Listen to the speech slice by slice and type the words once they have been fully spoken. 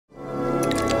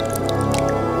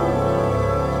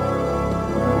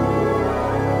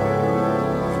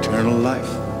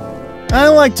life? I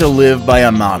like to live by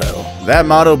a motto. That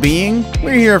motto being,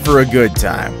 we're here for a good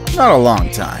time, not a long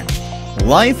time.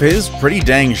 Life is pretty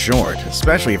dang short,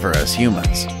 especially for us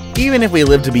humans. Even if we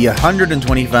live to be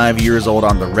 125 years old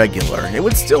on the regular, it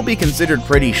would still be considered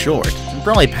pretty short, and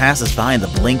probably pass us by in the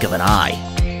blink of an eye.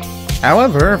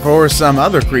 However, for some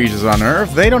other creatures on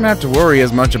Earth, they don't have to worry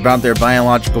as much about their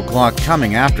biological clock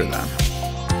coming after them.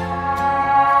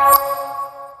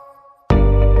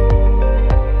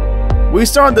 We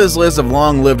start this list of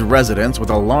long-lived residents with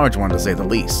a large one to say the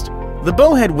least. The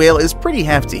bowhead whale is pretty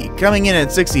hefty, coming in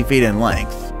at 60 feet in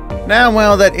length. Now,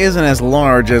 while that isn't as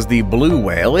large as the blue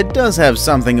whale, it does have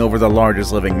something over the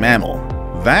largest living mammal.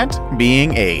 That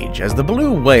being age, as the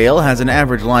blue whale has an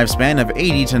average lifespan of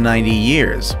 80 to 90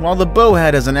 years, while the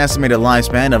bowhead has an estimated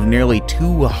lifespan of nearly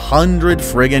 200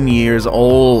 friggin' years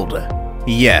old.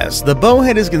 Yes, the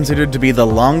bowhead is considered to be the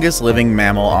longest living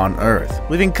mammal on Earth,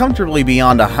 living comfortably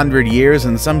beyond 100 years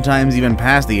and sometimes even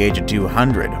past the age of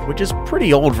 200, which is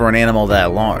pretty old for an animal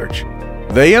that large.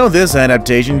 They owe this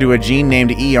adaptation to a gene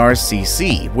named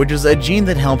ERCC, which is a gene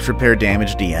that helps repair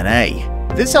damaged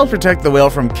DNA. This helps protect the whale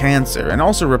from cancer and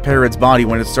also repair its body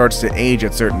when it starts to age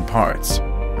at certain parts.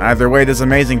 Either way, this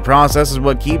amazing process is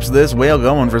what keeps this whale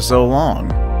going for so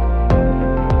long.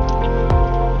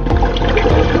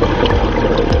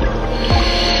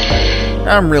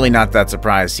 I'm really not that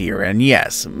surprised here, and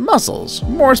yes, mussels,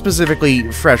 more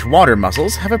specifically freshwater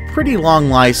mussels, have a pretty long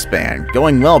lifespan,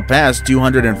 going well past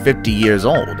 250 years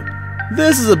old.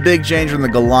 This is a big change from the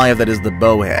Goliath that is the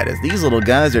bowhead, as these little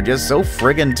guys are just so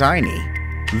friggin' tiny.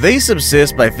 They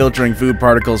subsist by filtering food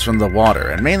particles from the water,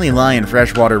 and mainly lie in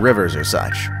freshwater rivers or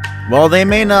such. While they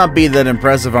may not be that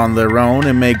impressive on their own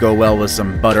and may go well with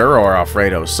some butter or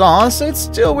Alfredo sauce, it's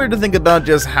still weird to think about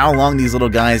just how long these little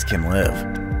guys can live.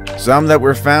 Some that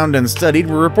were found and studied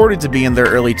were reported to be in their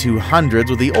early 200s,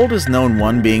 with the oldest known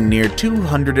one being near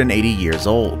 280 years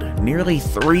old, nearly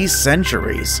 3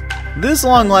 centuries. This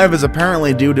long life is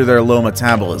apparently due to their low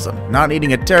metabolism, not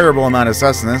needing a terrible amount of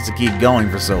sustenance to keep going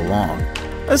for so long.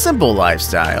 A simple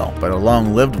lifestyle, but a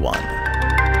long-lived one.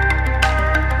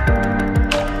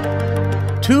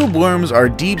 Tube worms are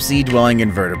deep-sea dwelling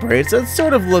invertebrates that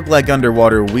sort of look like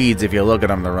underwater weeds if you look at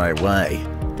them the right way.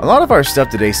 A lot of our stuff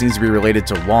today seems to be related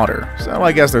to water, so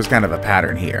I guess there's kind of a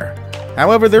pattern here.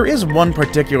 However, there is one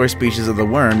particular species of the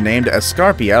worm named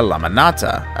Escarpia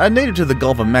laminata, a native to the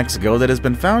Gulf of Mexico that has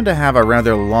been found to have a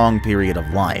rather long period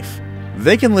of life.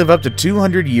 They can live up to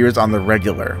 200 years on the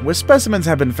regular, with specimens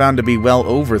have been found to be well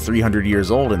over 300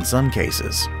 years old in some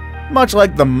cases. Much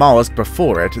like the mollusk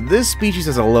before it, this species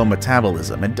has a low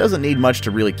metabolism and doesn't need much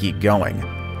to really keep going.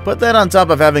 Put that on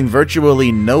top of having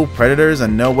virtually no predators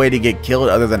and no way to get killed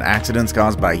other than accidents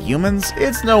caused by humans,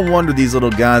 it's no wonder these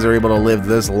little guys are able to live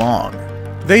this long.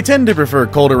 They tend to prefer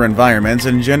colder environments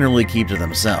and generally keep to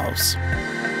themselves.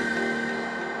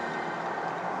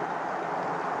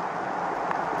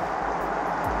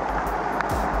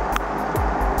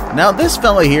 Now, this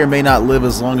fella here may not live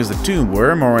as long as the tube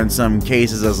worm, or in some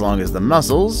cases as long as the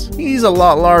mussels. He's a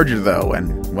lot larger though,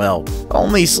 and, well,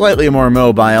 only slightly more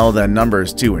mobile than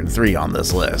numbers 2 and 3 on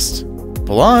this list.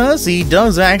 Plus, he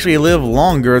does actually live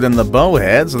longer than the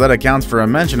bowhead, so that accounts for a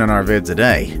mention in our vid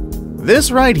today.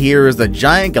 This right here is the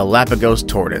giant Galapagos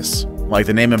tortoise. Like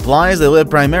the name implies, they live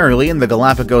primarily in the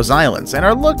Galapagos Islands, and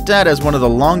are looked at as one of the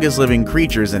longest living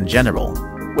creatures in general.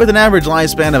 With an average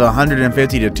lifespan of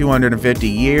 150 to 250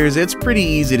 years, it's pretty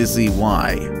easy to see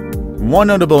why. One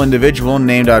notable individual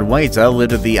named Adwaita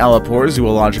lived at the Alipore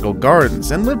Zoological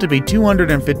Gardens and lived to be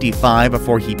 255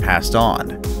 before he passed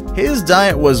on. His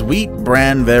diet was wheat,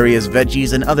 bran, various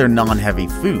veggies, and other non-heavy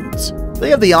foods. They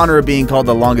have the honor of being called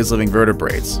the longest living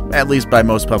vertebrates, at least by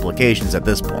most publications at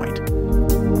this point.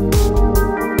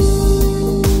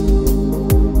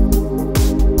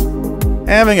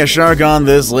 Having a shark on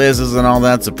this list isn't all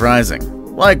that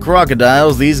surprising. Like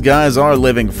crocodiles, these guys are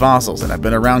living fossils and have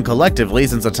been around collectively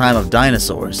since the time of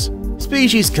dinosaurs.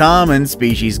 Species come and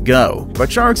species go, but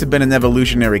sharks have been an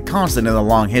evolutionary constant in the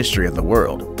long history of the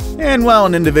world. And while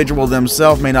an individual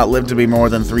themselves may not live to be more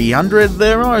than 300,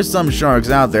 there are some sharks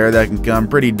out there that can come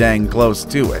pretty dang close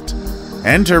to it.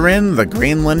 Enter in the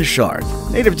Greenland shark,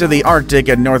 native to the Arctic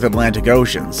and North Atlantic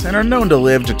Oceans, and are known to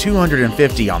live to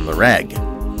 250 on the reg.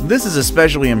 This is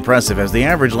especially impressive as the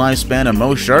average lifespan of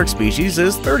most shark species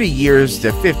is 30 years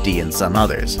to 50 in some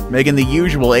others, making the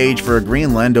usual age for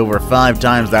Greenland over 5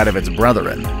 times that of its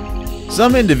brethren.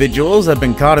 Some individuals have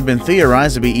been caught have been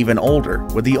theorized to be even older,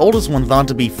 with the oldest one thought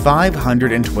to be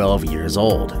 512 years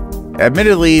old.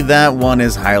 Admittedly, that one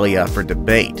is highly up for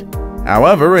debate.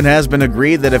 However, it has been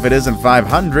agreed that if it isn't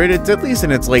 500, it's at least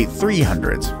in its late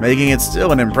 300s, making it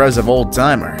still an impressive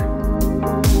old-timer.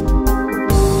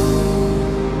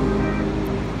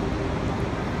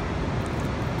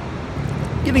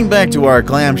 Getting back to our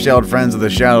clam-shelled friends of the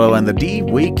shallow and the deep,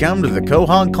 we come to the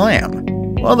quahog clam.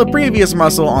 While the previous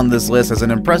mussel on this list has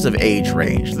an impressive age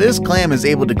range, this clam is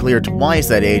able to clear twice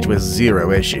that age with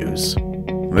zero issues.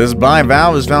 This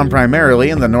bivalve is found primarily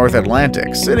in the North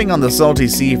Atlantic, sitting on the salty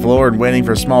seafloor and waiting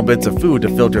for small bits of food to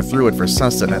filter through it for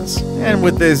sustenance. And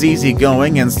with this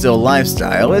easygoing and still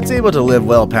lifestyle, it's able to live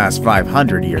well past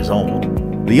 500 years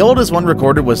old. The oldest one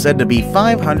recorded was said to be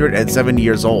 570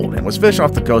 years old and was fished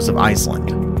off the coast of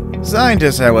Iceland.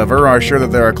 Scientists, however, are sure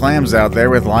that there are clams out there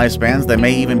with lifespans that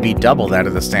may even be double that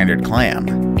of the standard clam.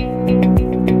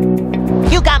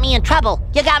 You got me in trouble.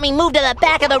 You got me moved to the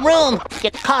back of the room. You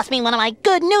cost me one of my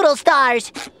good noodle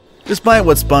stars. Despite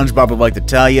what SpongeBob would like to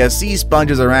tell you, sea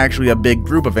sponges are actually a big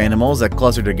group of animals that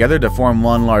cluster together to form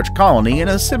one large colony in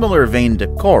a similar vein to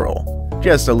coral,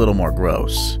 just a little more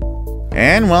gross.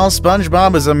 And while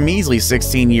SpongeBob is a measly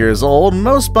 16 years old,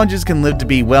 most sponges can live to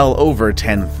be well over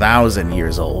 10,000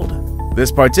 years old.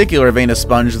 This particular vein of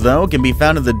sponge, though, can be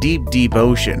found in the deep, deep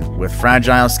ocean, with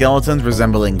fragile skeletons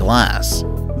resembling glass.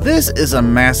 This is a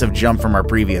massive jump from our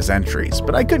previous entries,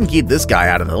 but I couldn't keep this guy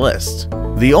out of the list.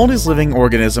 The oldest living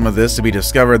organism of this to be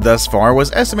discovered thus far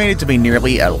was estimated to be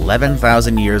nearly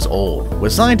 11,000 years old,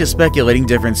 with scientists speculating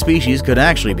different species could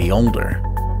actually be older.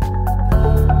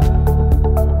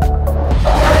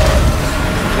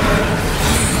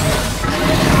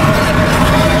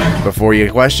 Before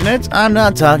you question it, I'm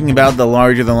not talking about the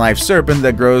larger-than-life serpent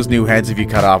that grows new heads if you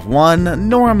cut off one,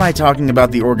 nor am I talking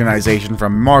about the organization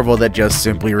from Marvel that just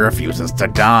simply refuses to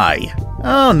die.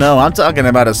 Oh no, I'm talking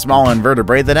about a small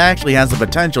invertebrate that actually has the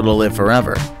potential to live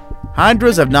forever.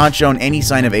 Hydras have not shown any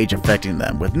sign of age affecting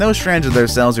them, with no strands of their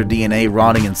cells or DNA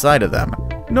rotting inside of them,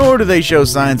 nor do they show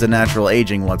signs of natural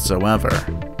aging whatsoever.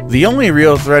 The only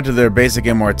real threat to their basic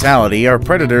immortality are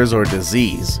predators or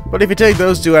disease, but if you take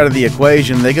those two out of the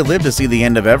equation, they could live to see the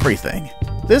end of everything.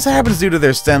 This happens due to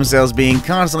their stem cells being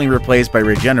constantly replaced by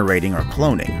regenerating or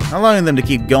cloning, allowing them to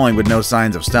keep going with no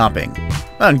signs of stopping.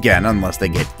 Again, unless they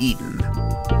get eaten.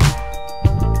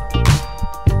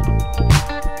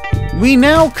 We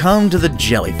now come to the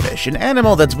jellyfish, an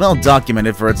animal that's well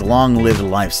documented for its long-lived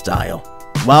lifestyle.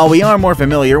 While we are more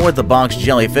familiar with the box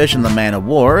jellyfish and the man of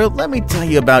war, let me tell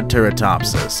you about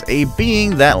Turritopsis, a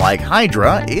being that, like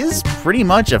Hydra, is pretty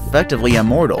much effectively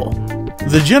immortal.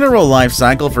 The general life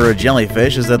cycle for a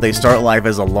jellyfish is that they start life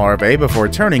as a larvae before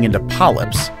turning into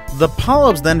polyps. The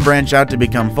polyps then branch out to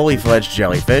become fully fledged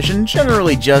jellyfish and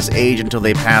generally just age until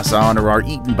they pass on or are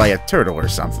eaten by a turtle or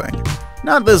something.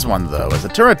 Not this one though, as the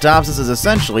Turritopsis is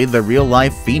essentially the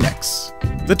real-life phoenix.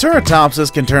 The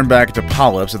Turritopsis can turn back to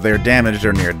polyps if they are damaged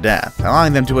or near death,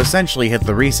 allowing them to essentially hit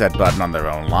the reset button on their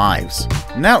own lives.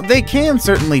 Now, they can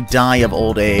certainly die of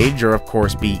old age or of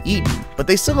course be eaten, but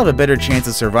they still have a better chance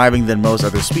of surviving than most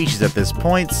other species at this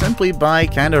point simply by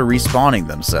kinda respawning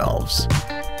themselves.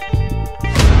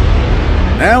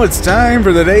 Now it's time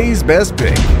for the day's best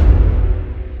pick.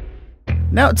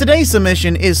 Now, today's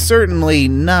submission is certainly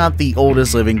not the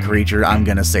oldest living creature, I'm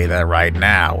gonna say that right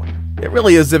now. It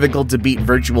really is difficult to beat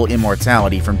virtual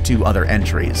immortality from two other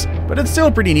entries, but it's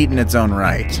still pretty neat in its own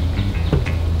right.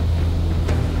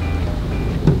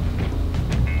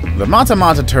 The Mata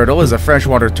Mata turtle is a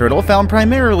freshwater turtle found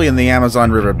primarily in the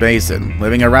Amazon River basin,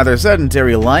 living a rather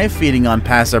sedentary life feeding on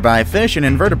passerby fish and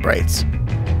invertebrates.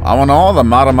 All in all, the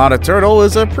Mata Mata turtle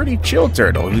is a pretty chill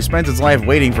turtle who spends its life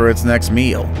waiting for its next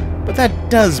meal. But that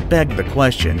does beg the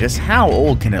question, just how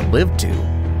old can it live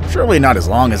to? Surely not as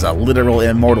long as a literal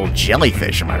immortal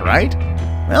jellyfish, am I right?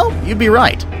 Well, you'd be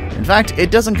right. In fact,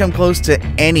 it doesn't come close to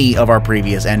any of our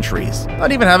previous entries,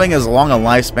 not even having as long a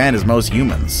lifespan as most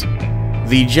humans.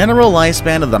 The general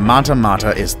lifespan of the Mata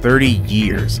Mata is 30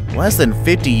 years, less than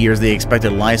 50 years the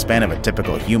expected lifespan of a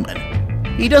typical human.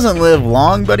 He doesn't live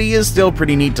long, but he is still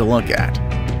pretty neat to look at.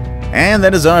 And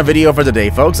that is our video for today,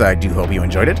 folks. I do hope you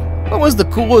enjoyed it. What was the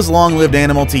coolest long-lived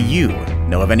animal to you?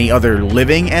 Know of any other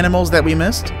living animals that we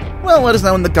missed? Well, let us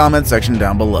know in the comments section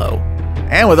down below.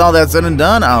 And with all that said and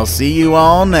done, I'll see you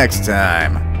all next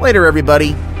time. Later,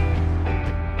 everybody.